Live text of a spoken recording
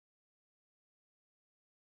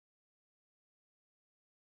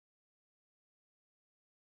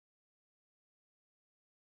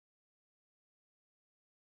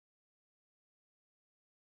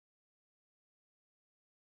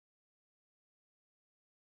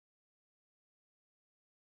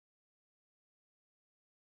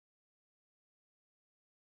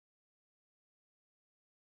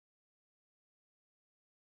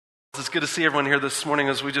It's good to see everyone here this morning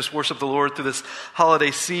as we just worship the Lord through this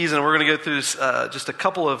holiday season. We're going to go through just a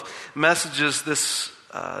couple of messages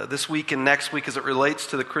this week and next week as it relates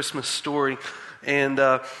to the Christmas story. And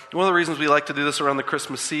one of the reasons we like to do this around the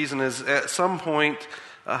Christmas season is at some point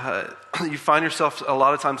you find yourself a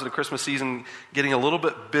lot of times in the Christmas season getting a little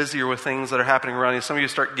bit busier with things that are happening around you. Some of you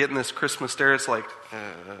start getting this Christmas stare. It's like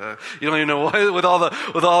you don't even know why with all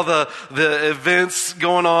the events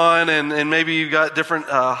going on, and maybe you got different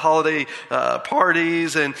holiday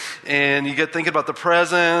parties, and you get thinking about the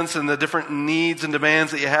presents and the different needs and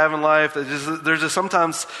demands that you have in life. There's just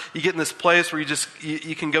sometimes you get in this place where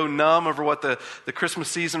you can go numb over what the Christmas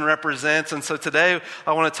season represents. And so today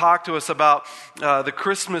I want to talk to us about the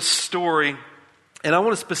Christmas story. And I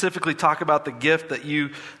want to specifically talk about the gift that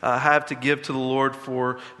you have to give to the Lord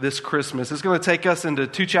for this Christmas. It's going to take us into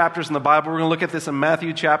two chapters in the Bible. We're going to look at this in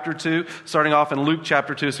Matthew chapter 2, starting off in Luke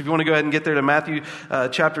chapter 2. So if you want to go ahead and get there to Matthew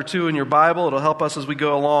chapter 2 in your Bible, it'll help us as we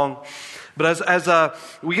go along. But as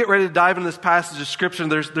we get ready to dive into this passage of Scripture,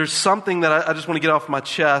 there's something that I just want to get off my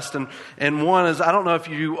chest. And one is, I don't know if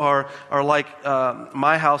you are like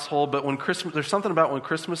my household, but there's something about when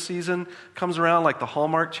Christmas season comes around, like the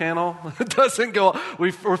Hallmark Channel. It doesn't go.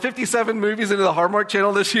 We're 57 movies into the Hallmark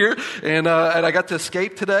Channel this year, and I got to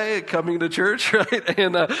escape today coming to church, right?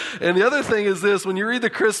 And the other thing is this: when you read the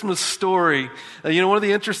Christmas story, one of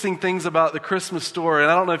the interesting things about the Christmas story,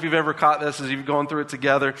 and I don't know if you've ever caught this as you've gone through it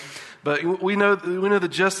together, but we know the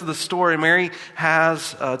gist of the story. Mary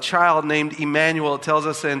has a child named Emmanuel. It tells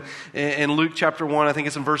us in Luke chapter 1, I think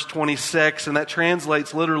it's in verse 26, and that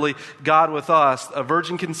translates literally God with us. A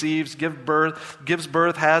virgin conceives, gives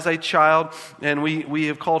birth, has a child, and we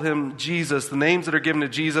have called him Jesus. The names that are given to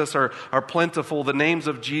Jesus are plentiful. The names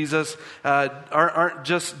of Jesus aren't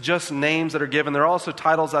just names that are given. They're also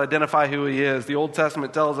titles that identify who he is. The Old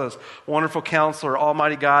Testament tells us Wonderful Counselor,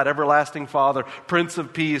 Almighty God, Everlasting Father, Prince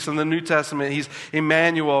of Peace. And the New Testament, he's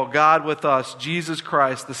Emmanuel, God with us, Jesus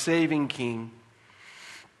Christ, the saving King.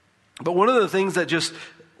 But one of the things that just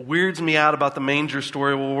weirds me out about the manger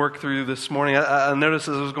story we'll work through this morning, I noticed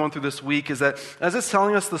as I was going through this week, is that as it's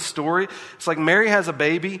telling us the story, it's like Mary has a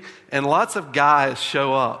baby and lots of guys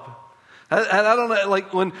show up. I don't know,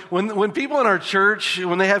 like when people in our church,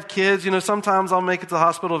 when they have kids, sometimes I'll make it to the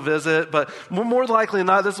hospital visit, but more likely than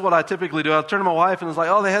not, this is what I typically do. I'll turn to my wife and it's like,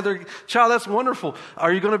 oh, they had their child, that's wonderful.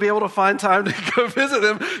 Are you going to be able to find time to go visit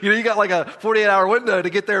them? You got like a 48-hour window to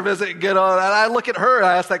get there, visit, and get on. And I look at her and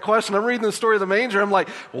I ask that question. I'm reading the story of the manger. I'm like,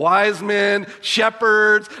 wise men,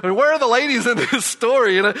 shepherds. I mean, where are the ladies in this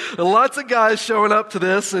story? Lots of guys showing up to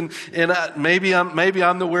this, and maybe I'm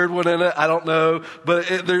the weird one in it. I don't know, but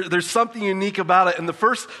there's something unique about it. And the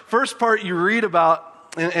first part you read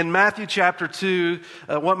about in Matthew chapter 2,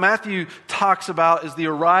 what Matthew talks about is the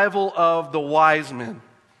arrival of the wise men.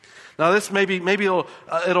 Now this maybe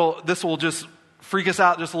this will just freak us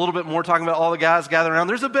out just a little bit more, talking about all the guys gathering around.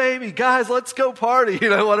 There's a baby, guys, let's go party,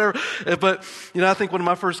 whatever. But I think when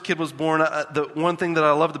my first kid was born, the one thing that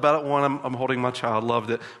I loved about it, I'm holding my child, loved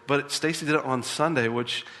it. But Stacy did it on Sunday,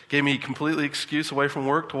 which gave me completely excuse away from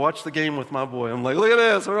work to watch the game with my boy. I'm like, look at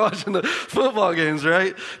this, we're watching the football games,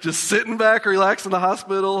 right? Just sitting back, relaxing in the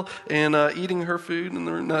hospital, and eating her food, and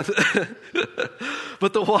they're not.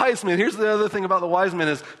 But the wise men, here's the other thing about the wise men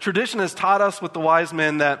is tradition has taught us with the wise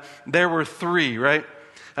men that there were three, right?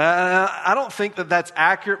 I don't think that that's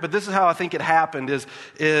accurate, but this is how I think it happened,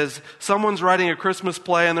 is someone's writing a Christmas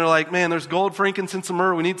play and they're like, man, there's gold, frankincense, and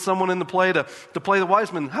myrrh. We need someone in the play to play the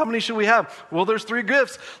wise men. How many should we have? Well, there's three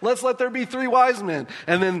gifts. Let's let there be three wise men.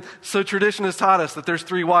 And then, so tradition has taught us that there's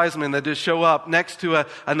three wise men that just show up next to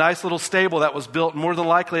a nice little stable that was built. More than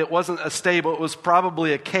likely, it wasn't a stable. It was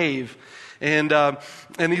probably a cave. And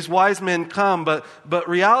these wise men come, but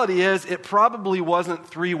reality is it probably wasn't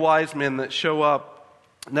three wise men that show up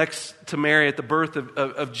next to Mary at the birth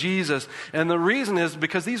of Jesus. And the reason is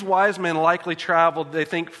because these wise men likely traveled, they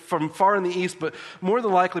think, from far in the east, but more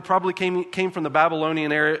than likely probably came from the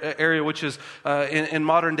Babylonian area, which is in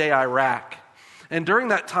modern-day Iraq. And during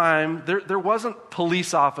that time, there wasn't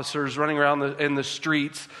police officers running around in the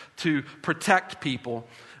streets to protect people.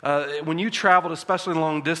 When you traveled, especially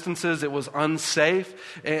long distances, it was unsafe.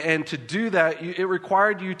 And to do that, it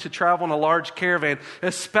required you to travel in a large caravan,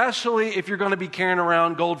 especially if you're going to be carrying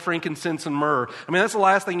around gold, frankincense, and myrrh. I mean, that's the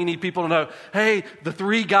last thing you need people to know. Hey, the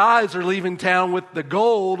three guys are leaving town with the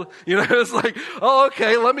gold. It's like, oh,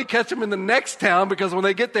 okay, let me catch them in the next town because when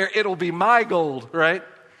they get there, it'll be my gold, right?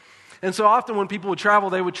 And so often when people would travel,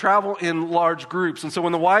 they would travel in large groups. And so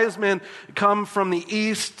when the wise men come from the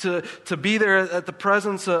east to be there at the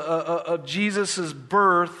presence of Jesus'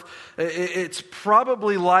 birth, it's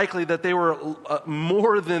probably likely that they were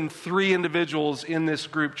more than 3 individuals in this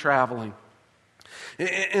group traveling.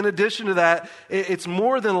 In addition to that, it's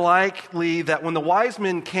more than likely that when the wise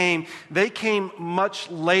men came, they came much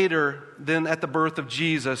later than at the birth of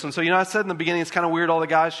Jesus. And so, I said in the beginning, it's kind of weird, all the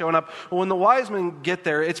guys showing up. Well, when the wise men get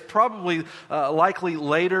there, it's probably likely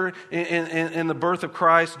later in the birth of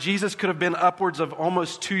Christ. Jesus could have been upwards of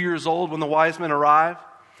almost 2 years old when the wise men arrived.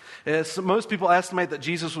 Most people estimate that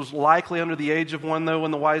Jesus was likely under the age of 1, though,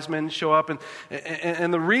 when the wise men show up.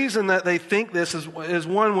 And the reason that they think this is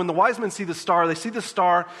one, when the wise men see the star, they see the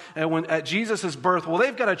star at Jesus' birth. Well,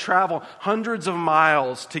 they've got to travel hundreds of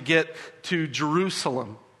miles to get to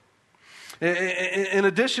Jerusalem. In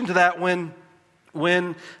addition to that,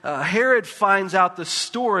 when Herod finds out the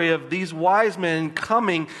story of these wise men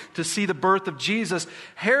coming to see the birth of Jesus,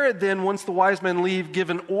 Herod then, once the wise men leave, give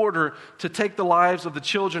an order to take the lives of the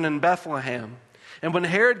children in Bethlehem. And when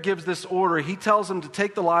Herod gives this order, he tells them to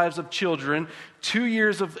take the lives of children 2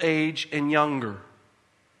 years of age and younger.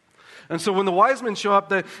 And so when the wise men show up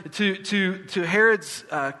to Herod's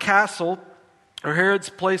castle, or Herod's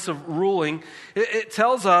place of ruling, it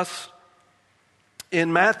tells us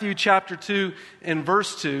in Matthew chapter 2 and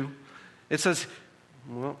verse 2, it says,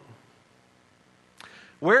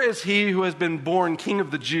 "Where is he who has been born King of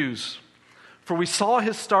the Jews? For we saw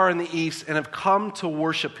his star in the east and have come to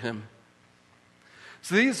worship him."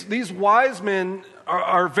 So these wise men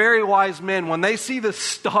are very wise men. When they see the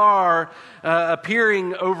star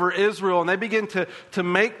appearing over Israel and they begin to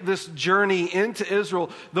make this journey into Israel,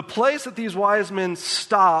 the place that these wise men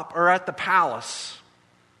stop are at the palace.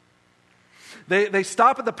 They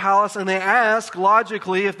stop at the palace and they ask,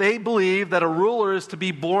 logically, if they believe that a ruler is to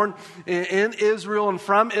be born in Israel and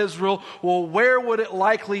from Israel, well, where would it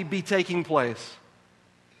likely be taking place?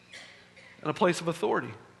 In a place of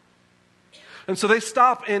authority. And so they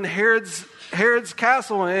stop in Herod's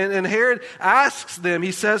castle, and Herod asks them,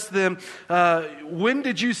 he says to them, when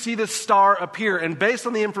did you see this star appear? And based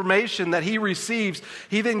on the information that he receives,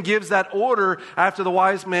 he then gives that order after the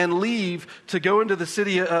wise men leave to go into the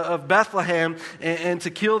city of Bethlehem and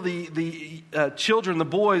to kill the children, the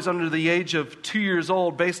boys under the age of 2 years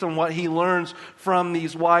old, based on what he learns from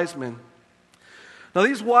these wise men. Now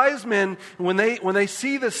these wise men, when they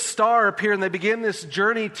see this star appear and they begin this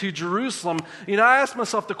journey to Jerusalem, I ask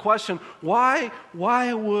myself the question, why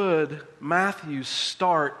would Matthew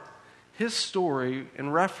start his story in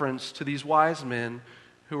reference to these wise men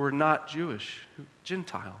who were not Jewish,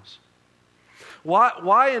 Gentiles?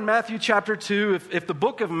 Why in Matthew chapter 2, if the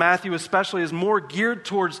book of Matthew especially is more geared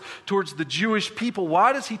towards the Jewish people,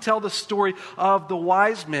 why does he tell the story of the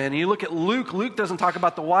wise men? And you look at Luke doesn't talk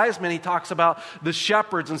about the wise men, he talks about the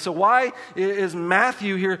shepherds. And so why is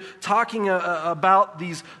Matthew here talking about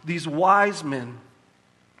these wise men?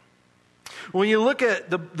 When you look at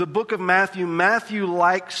the book of Matthew, Matthew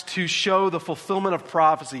likes to show the fulfillment of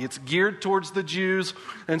prophecy. It's geared towards the Jews,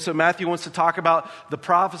 and so Matthew wants to talk about the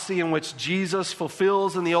prophecy in which Jesus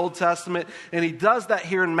fulfills in the Old Testament, and he does that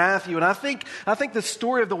here in Matthew. And I think the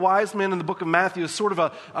story of the wise men in the book of Matthew is sort of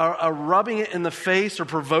a rubbing it in the face or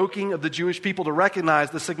provoking of the Jewish people to recognize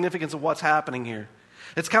the significance of what's happening here.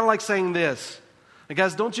 It's kind of like saying this. And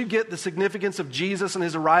guys, don't you get the significance of Jesus and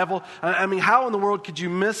his arrival? I mean, how in the world could you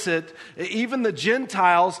miss it? Even the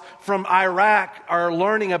Gentiles from Iraq are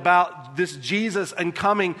learning about this Jesus and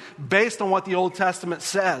coming based on what the Old Testament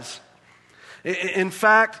says. In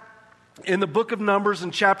fact, in the book of Numbers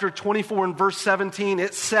in chapter 24 and verse 17,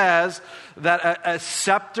 it says that a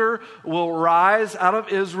scepter will rise out of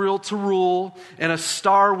Israel to rule and a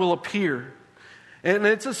star will appear. And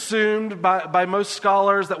it's assumed by most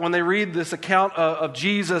scholars that when they read this account of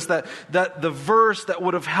Jesus, that the verse that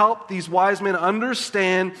would have helped these wise men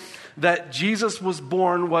understand that Jesus was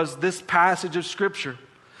born was this passage of Scripture,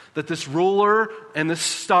 that this ruler and this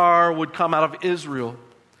star would come out of Israel.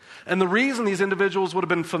 And the reason these individuals would have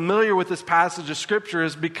been familiar with this passage of Scripture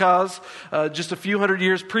is because just a few hundred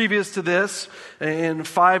years previous to this, in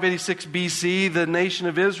 586 BC, the nation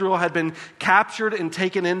of Israel had been captured and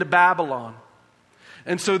taken into Babylon.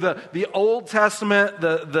 And so the Old Testament,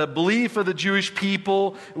 the belief of the Jewish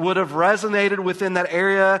people would have resonated within that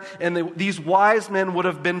area, and these wise men would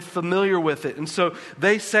have been familiar with it. And so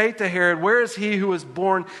they say to Herod, "Where is he who was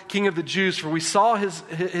born King of the Jews? For we saw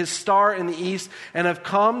his star in the east and have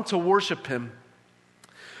come to worship him."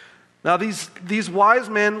 Now these wise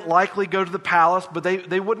men likely go to the palace, but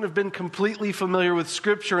they wouldn't have been completely familiar with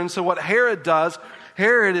Scripture. And so what Herod does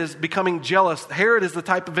Herod is becoming jealous. Herod is the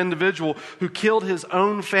type of individual who killed his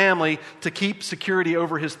own family to keep security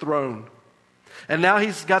over his throne. And now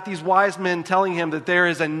he's got these wise men telling him that there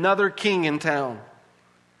is another king in town.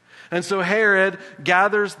 And so Herod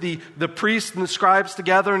gathers the priests and the scribes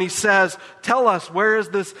together and he says, tell us, where is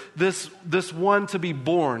this one to be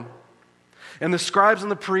born? And the scribes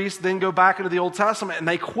and the priests then go back into the Old Testament and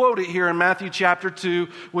they quote it here in Matthew chapter 2,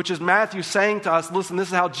 which is Matthew saying to us, listen, this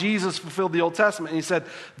is how Jesus fulfilled the Old Testament. And he said,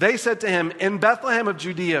 they said to him, in Bethlehem of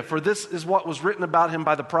Judea, for this is what was written about him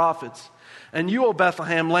by the prophets. And you, O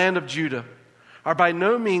Bethlehem, land of Judah, are by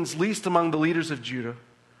no means least among the leaders of Judah.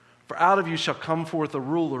 For out of you shall come forth a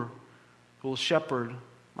ruler who will shepherd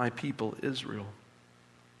my people Israel.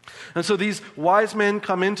 And so these wise men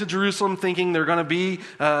come into Jerusalem thinking there's going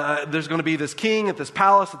to be this king at this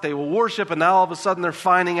palace that they will worship, and now all of a sudden they're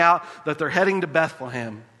finding out that they're heading to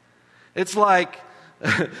Bethlehem. It's like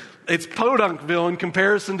it's Podunkville in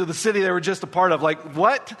comparison to the city they were just a part of. Like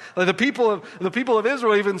what? Like the people of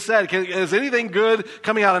Israel even said, is anything good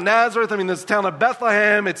coming out of Nazareth? I mean, this town of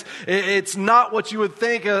Bethlehem, it's not what you would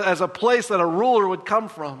think as a place that a ruler would come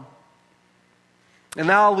from. And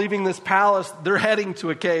now leaving this palace, they're heading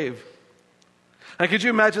to a cave. Now, could you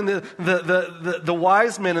imagine the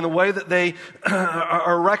wise men and the way that they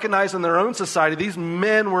are recognized in their own society? These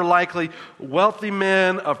men were likely wealthy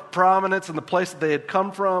men of prominence in the place that they had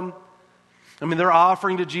come from. I mean, they're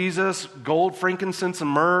offering to Jesus gold, frankincense, and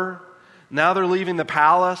myrrh. Now they're leaving the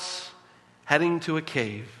palace, heading to a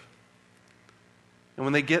cave. And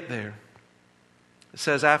when they get there, it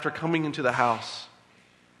says, after coming into the house,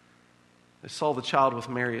 they saw the child with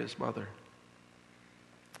Mary, his mother,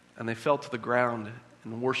 and they fell to the ground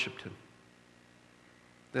and worshiped him.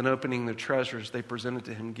 Then opening their treasures, they presented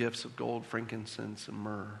to him gifts of gold, frankincense, and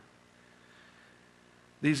myrrh.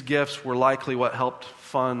 These gifts were likely what helped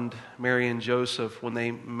fund Mary and Joseph when they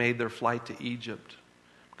made their flight to Egypt.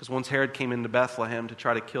 Because once Herod came into Bethlehem to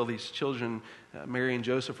try to kill these children, Mary and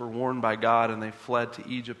Joseph were warned by God and they fled to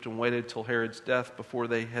Egypt and waited till Herod's death before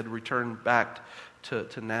they had returned back to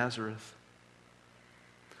Nazareth.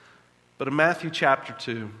 But in Matthew chapter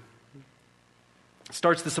 2,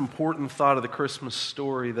 starts this important thought of the Christmas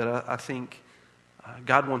story that I think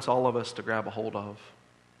God wants all of us to grab a hold of.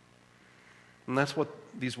 And that's what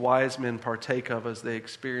these wise men partake of as they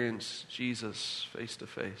experience Jesus face to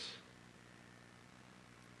face.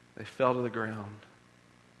 They fell to the ground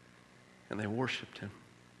and they worshiped him.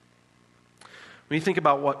 When you think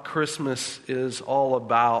about what Christmas is all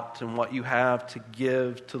about and what you have to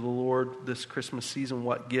give to the Lord this Christmas season,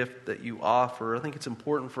 what gift that you offer, I think it's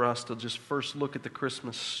important for us to just first look at the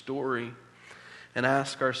Christmas story and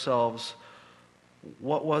ask ourselves,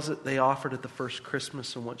 what was it they offered at the first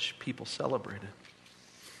Christmas in which people celebrated?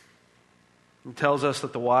 It tells us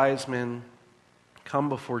that the wise men come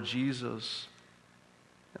before Jesus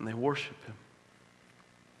and they worship him.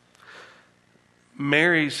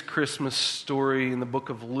 Mary's Christmas story in the book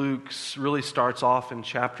of Luke really starts off in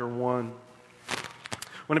chapter 1.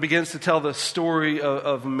 When it begins to tell the story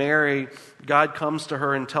of Mary, God comes to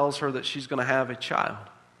her and tells her that she's going to have a child.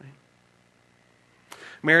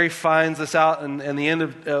 Mary finds this out in the end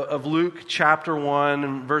of Luke chapter 1,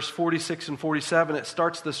 and verse 46 and 47, it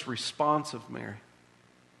starts this response of Mary.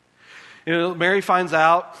 You know, Mary finds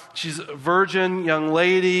out she's a virgin young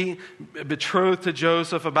lady, betrothed to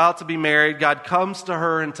Joseph, about to be married. God comes to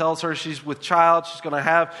her and tells her she's with child. She's going to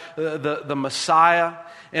have the Messiah.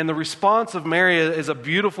 And the response of Mary is a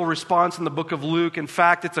beautiful response in the book of Luke. In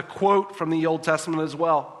fact, it's a quote from the Old Testament as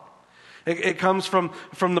well. It comes from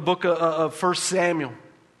the book of 1 Samuel,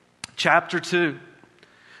 chapter 2.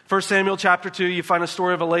 1 Samuel chapter 2, you find a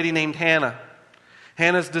story of a lady named Hannah.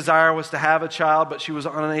 Hannah's desire was to have a child, but she was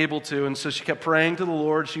unable to, and so she kept praying to the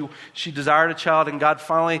Lord. She desired a child, and God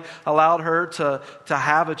finally allowed her to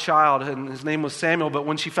have a child, and his name was Samuel. But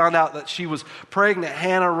when she found out that she was pregnant,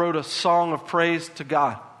 Hannah wrote a song of praise to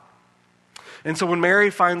God. And so when Mary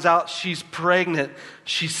finds out she's pregnant,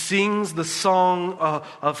 she sings the song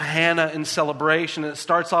of Hannah in celebration. And it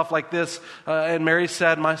starts off like this, and Mary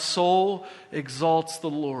said, "My soul exalts the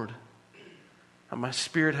Lord. And my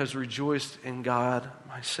spirit has rejoiced in God,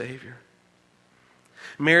 my Savior."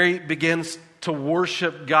 Mary begins to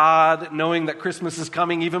worship God, knowing that Christmas is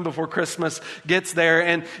coming even before Christmas gets there.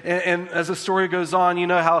 And as the story goes on, you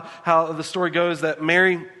know how the story goes, that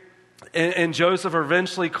Mary and Joseph are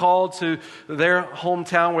eventually called to their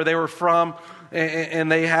hometown where they were from.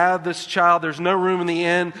 and they have this child. There's no room in the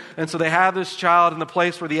inn, and so they have this child in the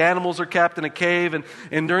place where the animals are kept in a cave.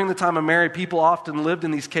 And during the time of Mary, people often lived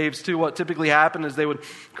in these caves too. What typically happened is they would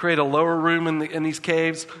create a lower room in these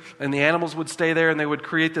caves, and the animals would stay there, and they would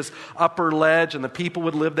create this upper ledge, and the people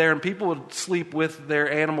would live there, and people would sleep with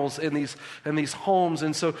their animals in these homes.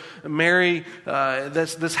 And so Mary,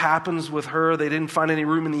 this happens with her. They didn't find any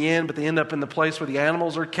room in the inn, but they end up in the place where the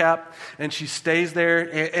animals are kept, and she stays there.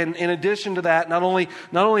 And in addition to that, not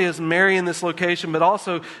only is Mary in this location, but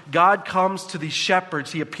also God comes to these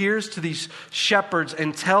shepherds. He appears to these shepherds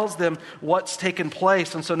and tells them what's taken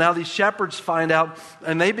place. And so now these shepherds find out,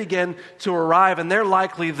 and they begin to arrive, and they're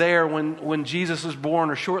likely there when Jesus is born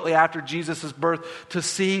or shortly after Jesus' birth to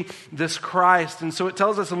see this Christ. And so it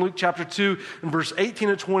tells us in Luke chapter 2, in verse 18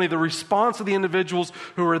 to 20, the response of the individuals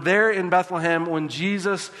who are there in Bethlehem when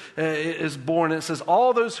Jesus is born. It says,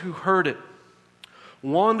 all those who heard it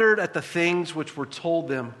wondered at the things which were told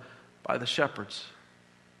them by the shepherds.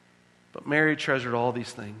 But Mary treasured all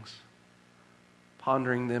these things,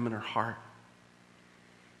 pondering them in her heart.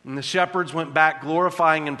 And the shepherds went back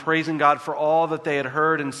glorifying and praising God for all that they had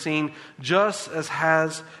heard and seen, just as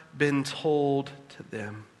has been told to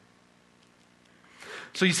them.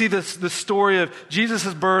 So you see this story of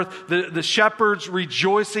Jesus' birth, the shepherds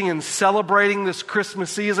rejoicing and celebrating this Christmas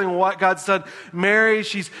season, what God's done. Mary,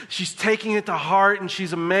 she's taking it to heart and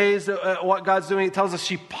she's amazed at what God's doing. It tells us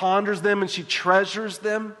she ponders them and she treasures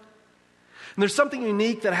them. And there's something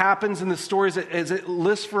unique that happens in the stories as it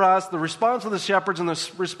lists for us the response of the shepherds and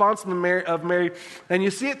the response of Mary. And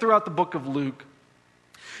you see it throughout the book of Luke.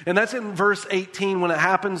 And that's in verse 18 when it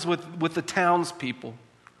happens with the townspeople.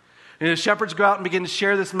 And the shepherds go out and begin to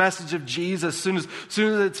share this message of Jesus as soon as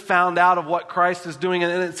it's found out of what Christ is doing.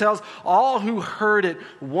 And it tells all who heard it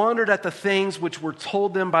wondered at the things which were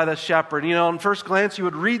told them by the shepherd. You know, on first glance, you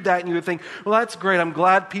would read that and you would think, well, that's great. I'm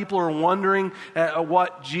glad people are wondering at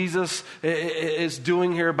what Jesus is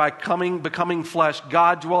doing here by becoming flesh.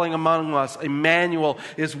 God dwelling among us. Emmanuel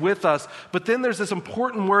is with us. But then there's this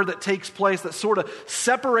important word that takes place that sort of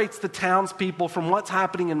separates the townspeople from what's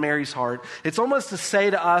happening in Mary's heart. It's almost to say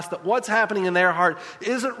to us that what's happening in their heart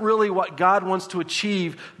isn't really what God wants to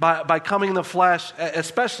achieve by coming in the flesh,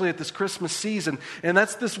 especially at this Christmas season. And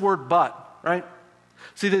that's this word but, right?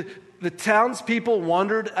 See, the townspeople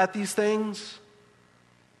wondered at these things,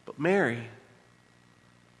 but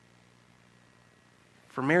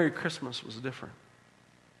for Mary, Christmas was different.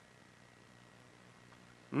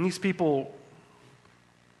 And these people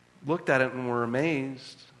looked at it and were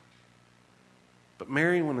amazed, but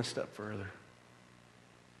Mary went a step further.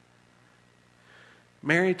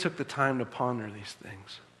 Mary took the time to ponder these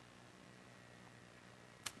things.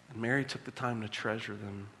 And Mary took the time to treasure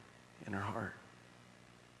them in her heart.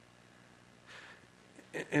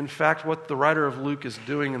 In fact, what the writer of Luke is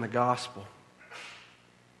doing in the gospel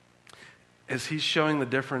is he's showing the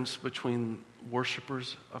difference between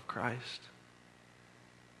worshipers of Christ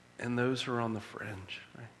and those who are on the fringe.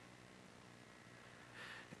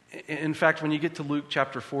 Right? In fact, when you get to Luke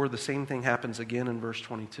chapter 4, the same thing happens again in verse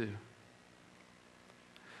 22.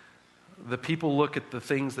 The people look at the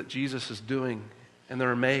things that Jesus is doing, and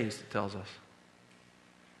they're amazed, it tells us.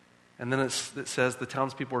 And then it says, the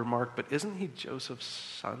townspeople remark, but isn't he Joseph's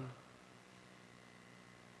son?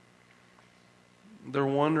 They're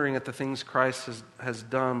wondering at the things Christ has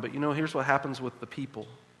done, but here's what happens with the people.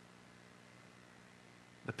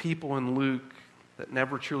 The people in Luke that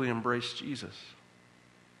never truly embraced Jesus.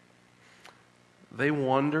 They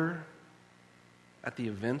wonder at the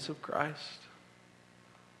events of Christ,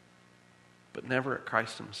 but never at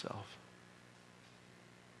Christ himself.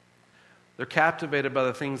 They're captivated by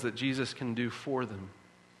the things that Jesus can do for them,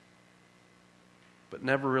 but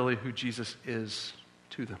never really who Jesus is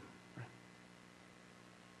to them.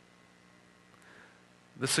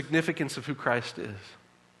 The significance of who Christ is,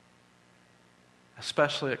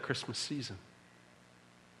 especially at Christmas season,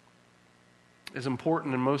 is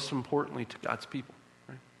important, and most importantly to God's people.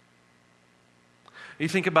 You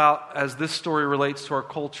think about, as this story relates to our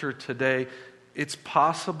culture today, it's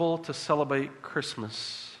possible to celebrate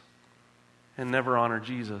Christmas and never honor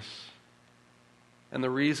Jesus. And the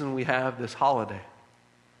reason we have this holiday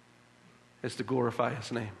is to glorify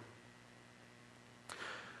his name.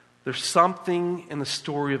 There's something in the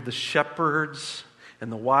story of the shepherds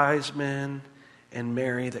and the wise men and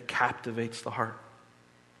Mary that captivates the heart.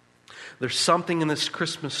 There's something in this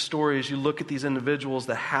Christmas story as you look at these individuals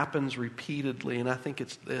that happens repeatedly, and I think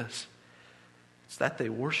it's this. It's that they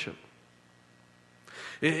worship.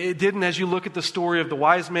 It didn't, as you look at the story of the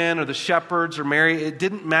wise men or the shepherds or Mary, it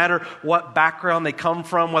didn't matter what background they come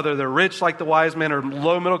from, whether they're rich like the wise men or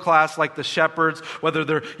low middle class like the shepherds, whether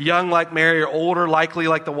they're young like Mary or older likely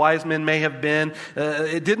like the wise men may have been.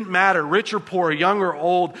 It didn't matter, rich or poor, young or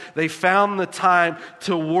old, they found the time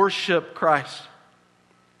to worship Christ.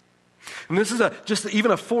 And this is just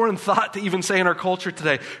even a foreign thought to even say in our culture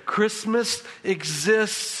today. Christmas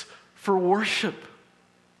exists for worship.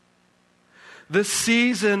 This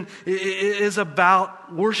season is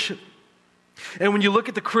about worship. And when you look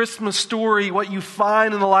at the Christmas story, what you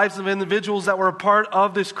find in the lives of individuals that were a part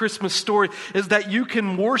of this Christmas story is that you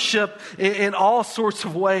can worship in all sorts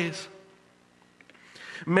of ways.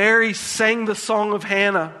 Mary sang the song of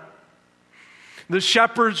Hannah. The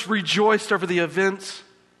shepherds rejoiced over the events.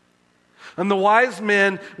 And the wise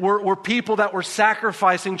men were people that were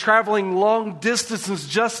sacrificing, traveling long distances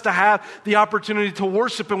just to have the opportunity to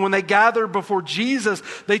worship. And when they gather before Jesus,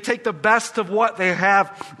 they take the best of what they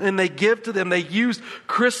have and they give to them. They use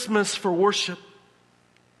Christmas for worship.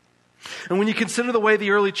 And when you consider the way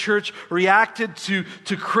the early church reacted to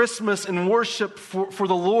Christmas and worship for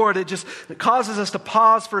the Lord, it causes us to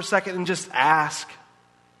pause for a second and just ask,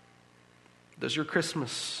 does your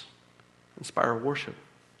Christmas inspire worship?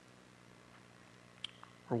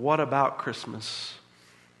 Or what about Christmas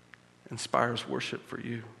inspires worship for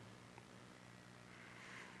you?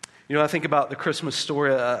 You know, I think about the Christmas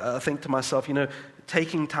story. I think to myself,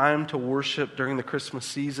 taking time to worship during the Christmas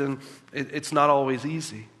season, it's not always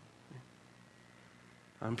easy.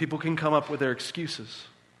 People can come up with their excuses.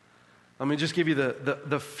 Let me just give you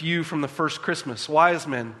the few from the first Christmas. Wise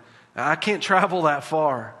men, I can't travel that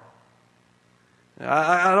far.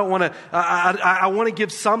 I don't want to. I want to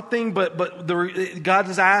give something, but God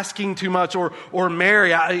is asking too much. Or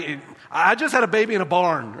Mary, I just had a baby in a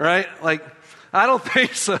barn, right? Like, I don't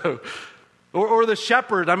think so. Or the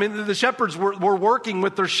shepherd. I mean, the shepherds were working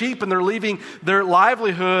with their sheep and they're leaving their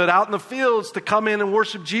livelihood out in the fields to come in and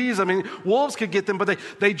worship Jesus. I mean, wolves could get them, but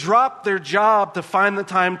they dropped their job to find the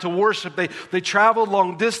time to worship. They traveled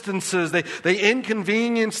long distances. They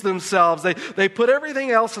inconvenienced themselves. They put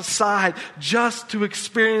everything else aside just to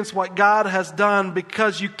experience what God has done,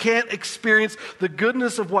 because you can't experience the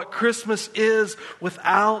goodness of what Christmas is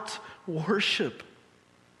without worship.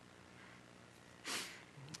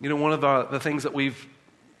 One of the things that we've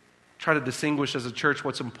tried to distinguish as a church,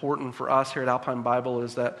 what's important for us here at Alpine Bible,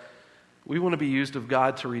 is that we want to be used of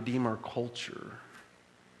God to redeem our culture.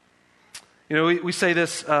 We say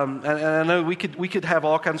this, and I know we could have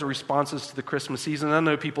all kinds of responses to the Christmas season. I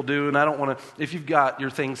know people do, and I don't want to, if you've got your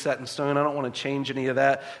thing set in stone, I don't want to change any of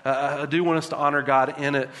that. I do want us to honor God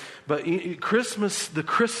in it. But the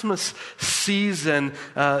Christmas season,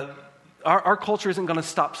 our culture isn't going to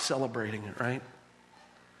stop celebrating it, right?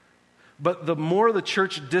 But the more the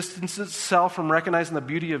church distances itself from recognizing the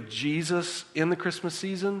beauty of Jesus in the Christmas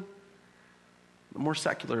season, the more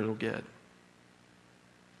secular it'll get.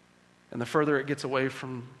 And the further it gets away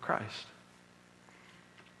from Christ.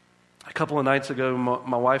 A couple of nights ago,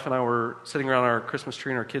 my wife and I were sitting around our Christmas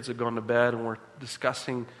tree and our kids had gone to bed, and we're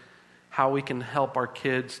discussing how we can help our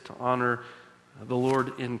kids to honor the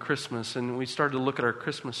Lord in Christmas. And we started to look at our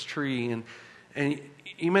Christmas tree, and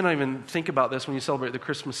you may not even think about this when you celebrate the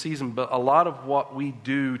Christmas season, but a lot of what we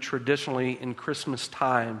do traditionally in Christmas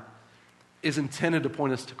time is intended to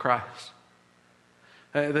point us to Christ.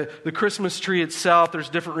 The Christmas tree itself, there's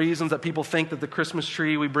different reasons that people think that the Christmas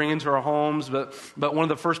tree we bring into our homes, but one of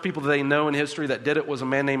the first people that they know in history that did it was a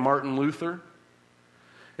man named Martin Luther.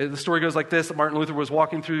 The story goes like this, that Martin Luther was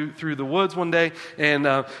walking through the woods one day,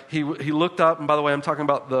 and he looked up, and by the way, I'm talking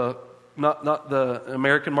about not the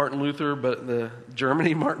American Martin Luther, but the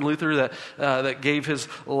Germany Martin Luther that gave his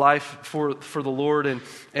life for the Lord.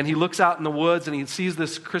 And he looks out in the woods and he sees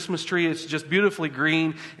this Christmas tree. It's just beautifully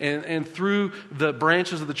green. And through the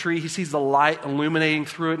branches of the tree, he sees the light illuminating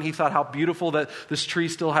through it. And he thought how beautiful that this tree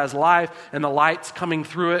still has life and the light's coming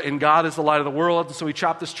through it. And God is the light of the world. And so he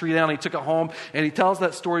chopped this tree down. And he took it home. And he tells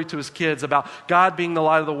that story to his kids about God being the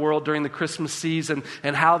light of the world during the Christmas season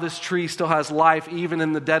and how this tree still has life even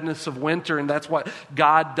in the deadness of winter. And that's what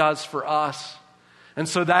God does for us. And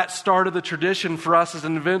so that started the tradition for us as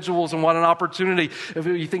individuals, and what an opportunity. If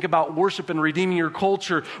you think about worship and redeeming your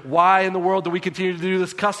culture, why in the world do we continue to do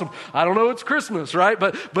this custom? I don't know, it's Christmas, right?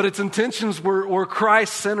 But its intentions were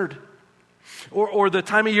Christ-centered. Or the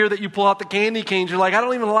time of year that you pull out the candy canes, you're like, I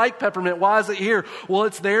don't even like peppermint. Why is it here? Well,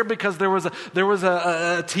 it's there because there was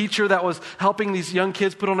a teacher that was helping these young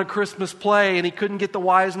kids put on a Christmas play, and he couldn't get the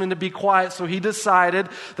wise men to be quiet, so he decided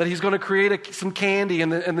that he's going to create some candy,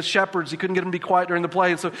 and the shepherds, he couldn't get them to be quiet during the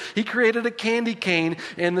play, and so he created a candy cane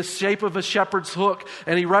in the shape of a shepherd's hook,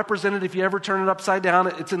 and he represented, if you ever turn it upside down,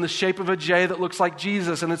 it's in the shape of a J that looks like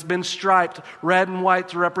Jesus, and it's been striped red and white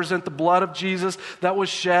to represent the blood of Jesus that was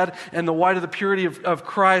shed, and the white of the purity of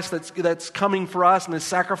Christ that's coming for us and the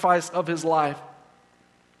sacrifice of his life.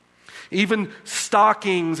 Even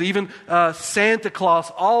stockings, even Santa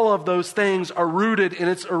Claus, all of those things are rooted in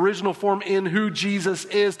its original form in who Jesus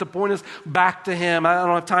is to point us back to him. I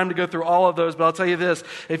don't have time to go through all of those, but I'll tell you this.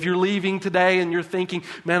 If you're leaving today and you're thinking,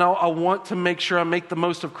 man, I want to make sure I make the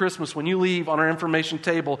most of Christmas, when you leave, on our information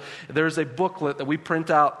table, there's a booklet that we print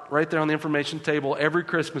out right there on the information table every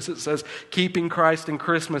Christmas. It says, Keeping Christ in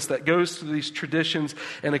Christmas, that goes through these traditions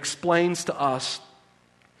and explains to us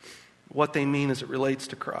what they mean as it relates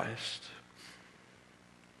to Christ.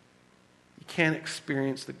 You can't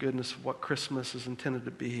experience the goodness of what Christmas is intended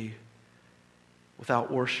to be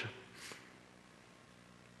without worship.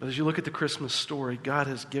 But as you look at the Christmas story, God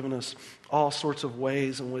has given us all sorts of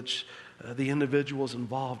ways in which the individual is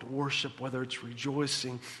involved. Worship, whether it's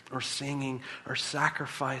rejoicing or singing or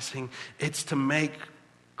sacrificing, it's to make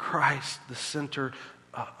Christ the center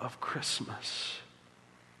of Christmas.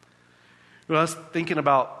 When I was thinking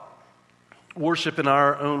about worship in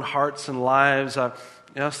our own hearts and lives, I've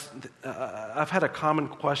had a common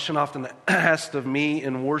question often asked of me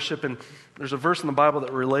in worship, and there's a verse in the Bible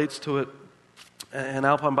that relates to it in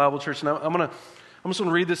Alpine Bible Church. And I'm just going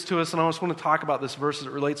to read this to us, and I just want to talk about this verse as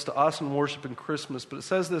it relates to us and worship and Christmas. But it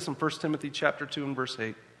says this in 1 Timothy chapter 2 and verse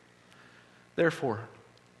 8. Therefore,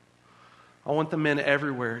 I want the men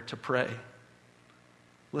everywhere to pray,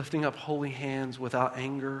 lifting up holy hands without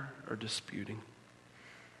anger or disputing.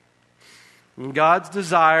 And God's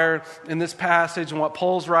desire in this passage and what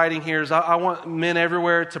Paul's writing here is, I want men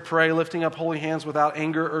everywhere to pray, lifting up holy hands without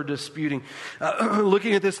anger or disputing.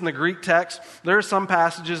 Looking at this in the Greek text, there are some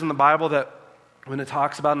passages in the Bible that when it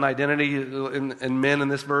talks about an identity in men in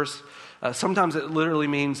this verse, sometimes it literally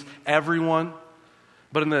means everyone.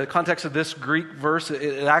 But in the context of this Greek verse,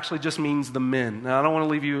 it actually just means the men. Now, I don't want to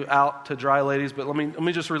leave you out to dry, ladies, but let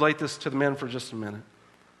me just relate this to the men for just a minute.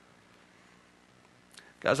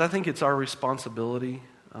 Guys, I think it's our responsibility,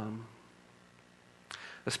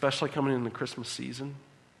 especially coming in the Christmas season.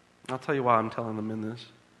 I'll tell you why I'm telling the men this.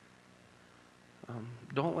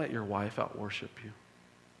 Don't let your wife out-worship you.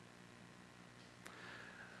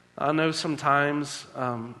 I know sometimes,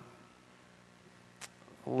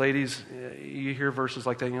 ladies, you hear verses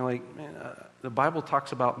like that and you're like, man, the Bible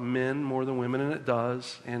talks about men more than women, and it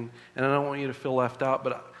does, and I don't want you to feel left out,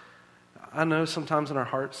 but I know sometimes in our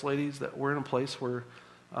hearts, ladies, that we're in a place where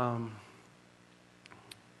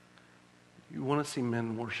you want to see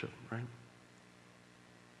men worship, right?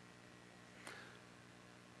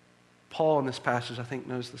 Paul in this passage, I think,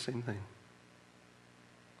 knows the same thing.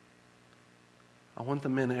 I want the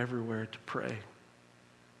men everywhere to pray,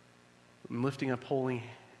 lifting up holy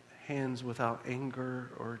hands without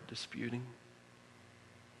anger or disputing.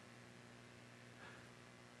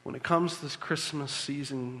 When it comes to this Christmas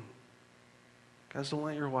season, guys, don't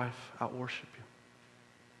let your wife out-worship you.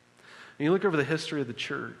 And you look over the history of the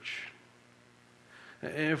church,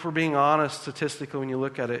 and if we're being honest, statistically, when you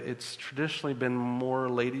look at it, it's traditionally been more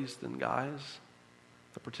ladies than guys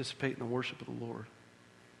that participate in the worship of the Lord.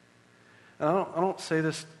 And I don't say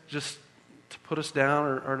this just to put us down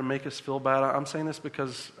or to make us feel bad. I'm saying this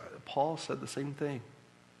because Paul said the same thing.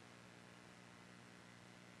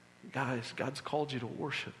 Guys, God's called you to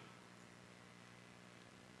worship.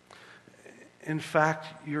 In fact,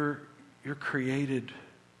 you're created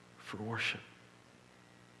for worship.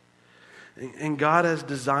 And God has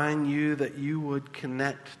designed you that you would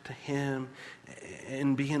connect to Him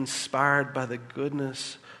and be inspired by the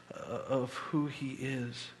goodness of who He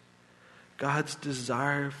is. God's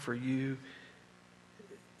desire for you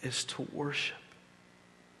is to worship.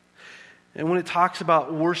 And when it talks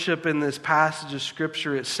about worship in this passage of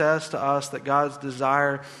Scripture, it says to us that God's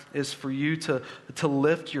desire is for you to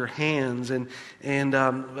lift your hands. And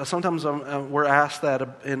sometimes we're asked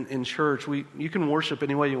that in church. You can worship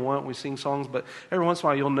any way you want. We sing songs, but every once in a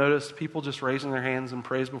while you'll notice people just raising their hands in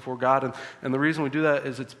praise before God. And the reason we do that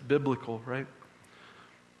is it's biblical, right?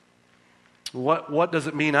 What does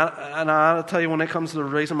it mean? I'll tell you, when it comes to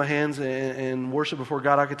raising my hands and worship before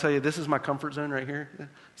God, I can tell you this is my comfort zone right here.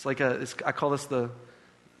 It's like I call this the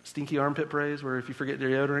stinky armpit praise, where if you forget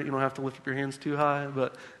deodorant, you don't have to lift up your hands too high.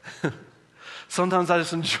 But Sometimes I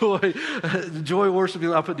just enjoy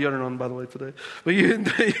worshiping. I put deodorant on, by the way, today. But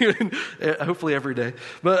hopefully every day.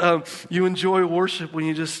 But you enjoy worship when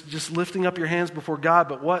you just lifting up your hands before God.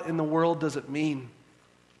 But what in the world does it mean?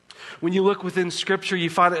 When you look within Scripture, you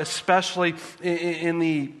find it especially in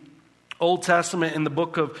the Old Testament, in the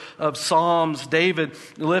book of Psalms, David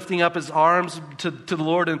lifting up his arms to the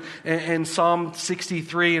Lord. And Psalm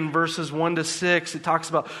 63 in verses 1 to 6, it talks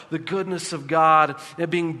about the goodness of God,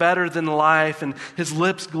 it being better than life, and his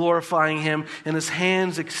lips glorifying him, and his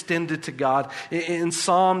hands extended to God. In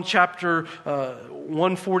Psalm chapter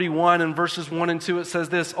 141 and verses 1 and 2, it says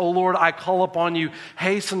this: "O Lord, I call upon you.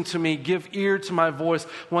 Hasten to me. Give ear to my voice.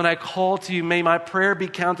 When I call to you, may my prayer be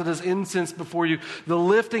counted as incense before you, the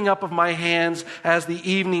lifting up of my hands as the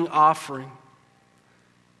evening offering."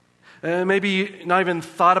 Maybe you not even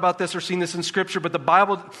thought about this or seen this in Scripture, but the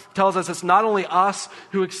Bible tells us it's not only us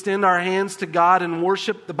who extend our hands to God in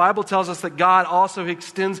worship. The Bible tells us that God also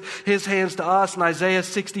extends his hands to us. In Isaiah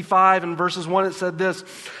 65 and verses 1, it said this: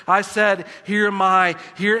 "I said, here am I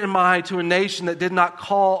to a nation that did not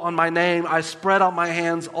call on my name. I spread out my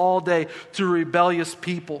hands all day to rebellious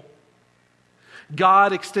people."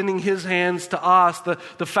 God extending his hands to us,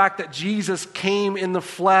 the fact that Jesus came in the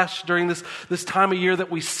flesh during this time of year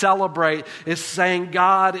that we celebrate, is saying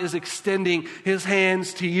God is extending his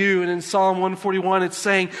hands to you. And in Psalm 141, it's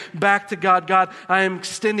saying back to God, "God, I am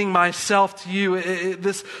extending myself to you."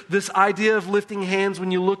 This idea of lifting hands,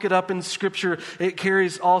 when you look it up in Scripture, it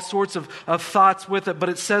carries all sorts of thoughts with it. But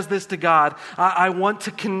it says this to God: I want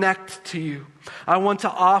to connect to you. I want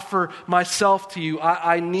to offer myself to you.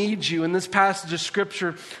 I need you. In this passage of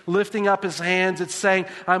Scripture, lifting up his hands, it's saying,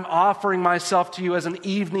 I'm offering myself to you as an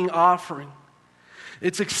evening offering.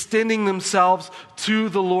 It's extending themselves to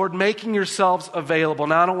the Lord, making yourselves available.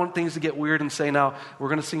 Now, I don't want things to get weird and say, now, we're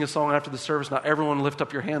going to sing a song after the service. Now, everyone lift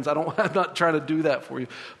up your hands. I'm not trying to do that for you.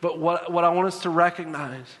 But what I want us to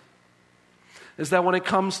recognize is that when it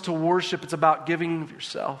comes to worship, it's about giving of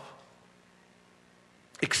yourself.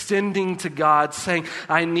 Extending to God, saying,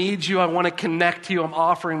 I need you, I want to connect to you, I'm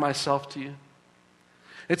offering myself to you.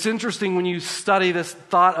 It's interesting when you study this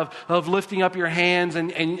thought of lifting up your hands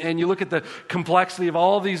and you look at the complexity of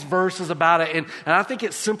all these verses about it, and I think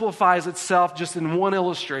it simplifies itself just in one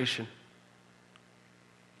illustration.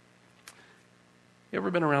 You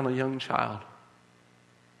ever been around a young child?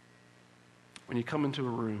 When you come into a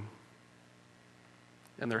room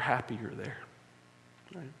and they're happy you're there,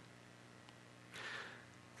 right?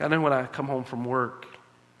 I know when I come home from work,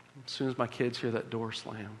 as soon as my kids hear that door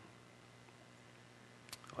slam,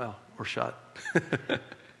 well, or shut.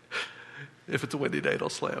 If it's a windy day, it'll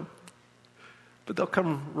slam. But they'll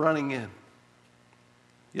come running in,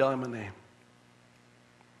 yelling my name.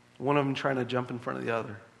 One of them trying to jump in front of the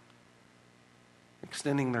other,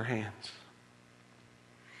 extending their hands.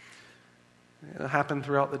 It'll happen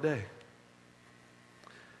throughout the day.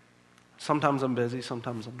 Sometimes I'm busy,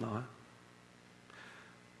 sometimes I'm not.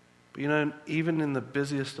 But you know, even in the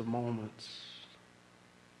busiest of moments,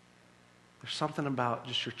 there's something about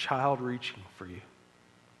just your child reaching for you.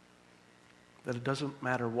 That it doesn't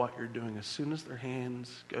matter what you're doing. As soon as their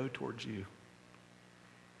hands go towards you,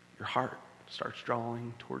 your heart starts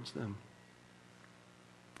drawing towards them.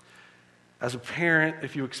 As a parent,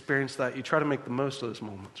 if you experience that, you try to make the most of those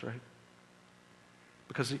moments, right?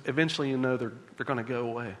 Because eventually you know they're going to go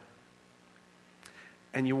away.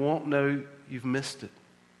 And you won't know you've missed it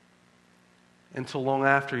until long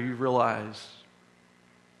after you realize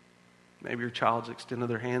maybe your child's extended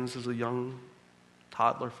their hands as a young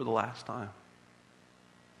toddler for the last time.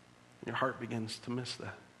 Your heart begins to miss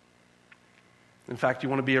that. In fact, you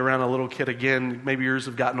want to be around a little kid again. Maybe yours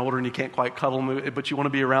have gotten older and you can't quite cuddle them, but you want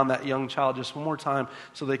to be around that young child just one more time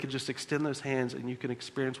so they could just extend those hands and you can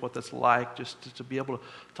experience what that's like just to be able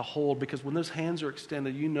to hold. Because when those hands are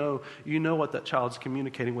extended, you know what that child's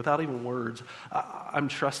communicating without even words. I'm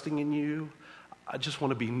trusting in you. I just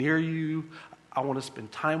want to be near you. I want to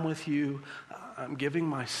spend time with you. I'm giving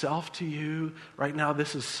myself to you. Right now,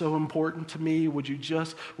 this is so important to me. Would you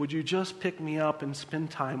just pick me up and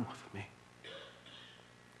spend time with me?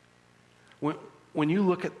 When you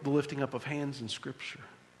look at the lifting up of hands in Scripture,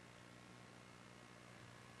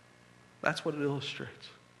 that's what it illustrates.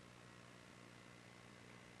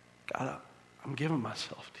 God, I'm giving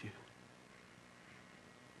myself to you.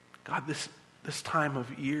 God, this time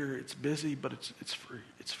of year, it's busy, but it's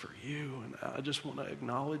for you. And I just want to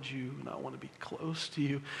acknowledge you, and I want to be close to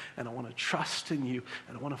you, and I want to trust in you,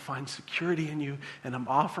 and I want to find security in you, and I'm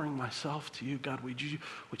offering myself to you. God, would you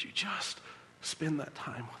just spend that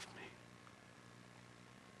time with me?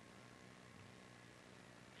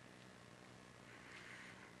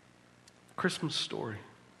 Christmas story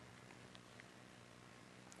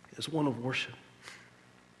is one of worship.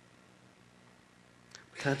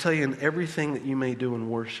 Can I tell you, in everything that you may do in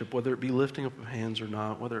worship, whether it be lifting up of hands or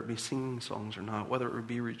not, whether it be singing songs or not, whether it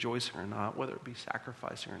be rejoicing or not, whether it be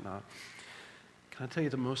sacrificing or not, can I tell you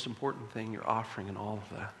the most important thing you're offering in all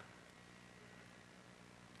of that?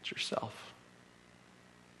 It's yourself.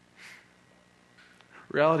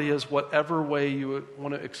 Reality is, whatever way you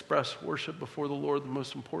want to express worship before the Lord, the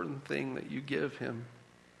most important thing that you give Him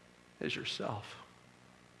is yourself.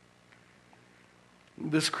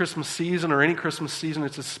 This Christmas season, or any Christmas season,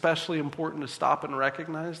 it's especially important to stop and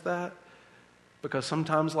recognize that, because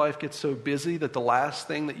sometimes life gets so busy that the last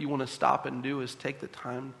thing that you want to stop and do is take the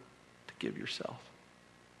time to give yourself.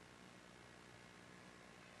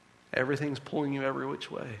 Everything's pulling you every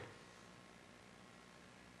which way.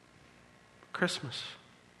 Christmas,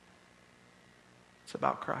 it's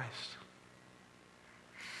about Christ.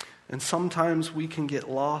 And sometimes we can get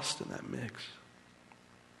lost in that mix.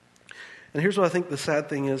 And here's what I think the sad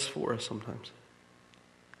thing is for us sometimes.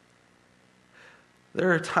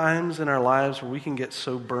 There are times in our lives where we can get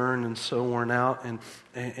so burned and so worn out, and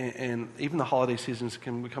even the holiday seasons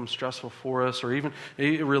can become stressful for us, or even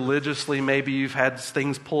religiously, maybe you've had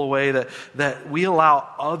things pull away that we allow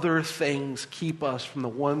other things keep us from the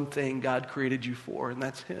one thing God created you for, and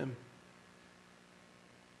that's Him.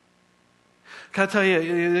 Can I tell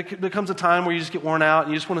you, there comes a time where you just get worn out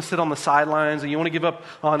and you just want to sit on the sidelines and you want to give up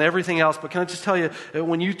on everything else. But can I just tell you,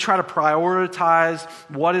 when you try to prioritize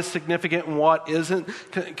what is significant and what isn't,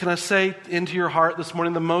 can I say into your heart this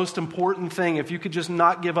morning, the most important thing, if you could just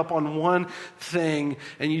not give up on one thing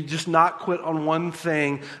and you just not quit on one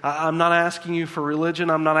thing, I'm not asking you for religion.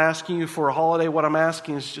 I'm not asking you for a holiday. What I'm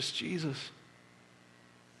asking is just Jesus.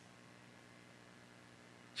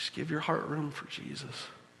 Just give your heart room for Jesus.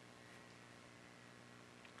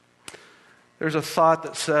 There's a thought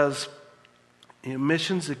that says,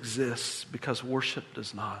 missions exists because worship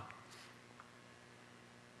does not.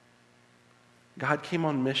 God came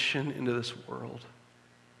on mission into this world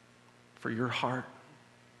for your heart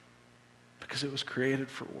because it was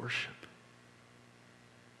created for worship.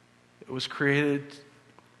 It was created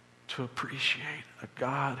to appreciate a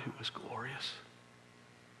God who is glorious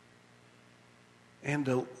and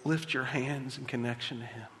to lift your hands in connection to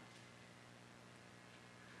Him.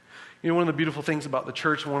 You know, one of the beautiful things about the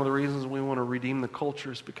church, and one of the reasons we want to redeem the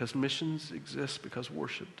culture, is because missions exist because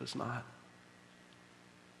worship does not.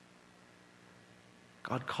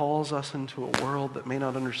 God calls us into a world that may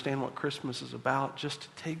not understand what Christmas is about, just to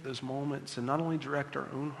take those moments and not only direct our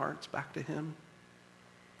own hearts back to Him,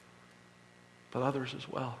 but others as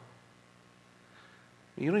well.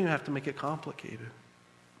 You don't even have to make it complicated.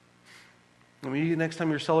 I mean, next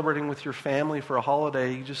time you're celebrating with your family for a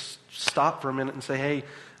holiday, you just stop for a minute and say, hey,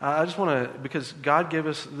 I just want to, because God gave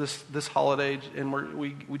us this holiday, and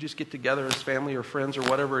we just get together as family or friends or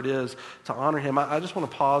whatever it is to honor Him. I just want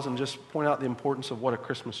to pause and just point out the importance of what a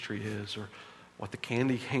Christmas tree is, or what the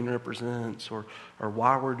candy cane represents, or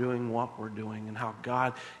why we're doing what we're doing, and how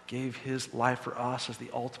God gave His life for us as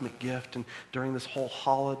the ultimate gift. And during this whole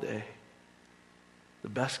holiday, the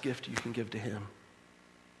best gift you can give to Him,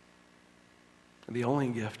 the only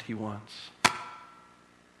gift He wants,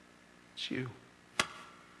 it's you.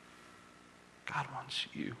 God wants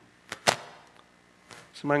you.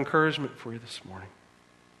 So my encouragement for you this morning,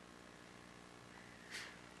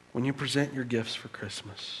 when you present your gifts for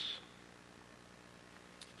Christmas,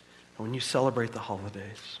 and when you celebrate the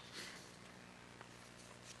holidays,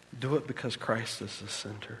 do it because Christ is the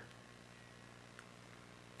center.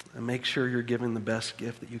 And make sure you're giving the best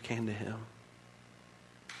gift that you can to Him,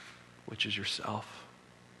 which is yourself.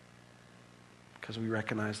 Because we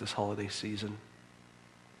recognize this holiday season,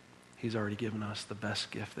 He's already given us the best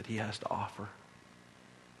gift that He has to offer,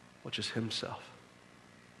 which is Himself,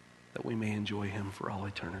 that we may enjoy Him for all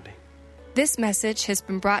eternity. This message has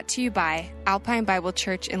been brought to you by Alpine Bible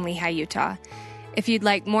Church in Lehi, Utah. If you'd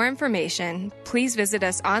like more information, please visit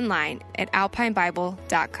us online at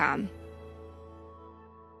alpinebible.com.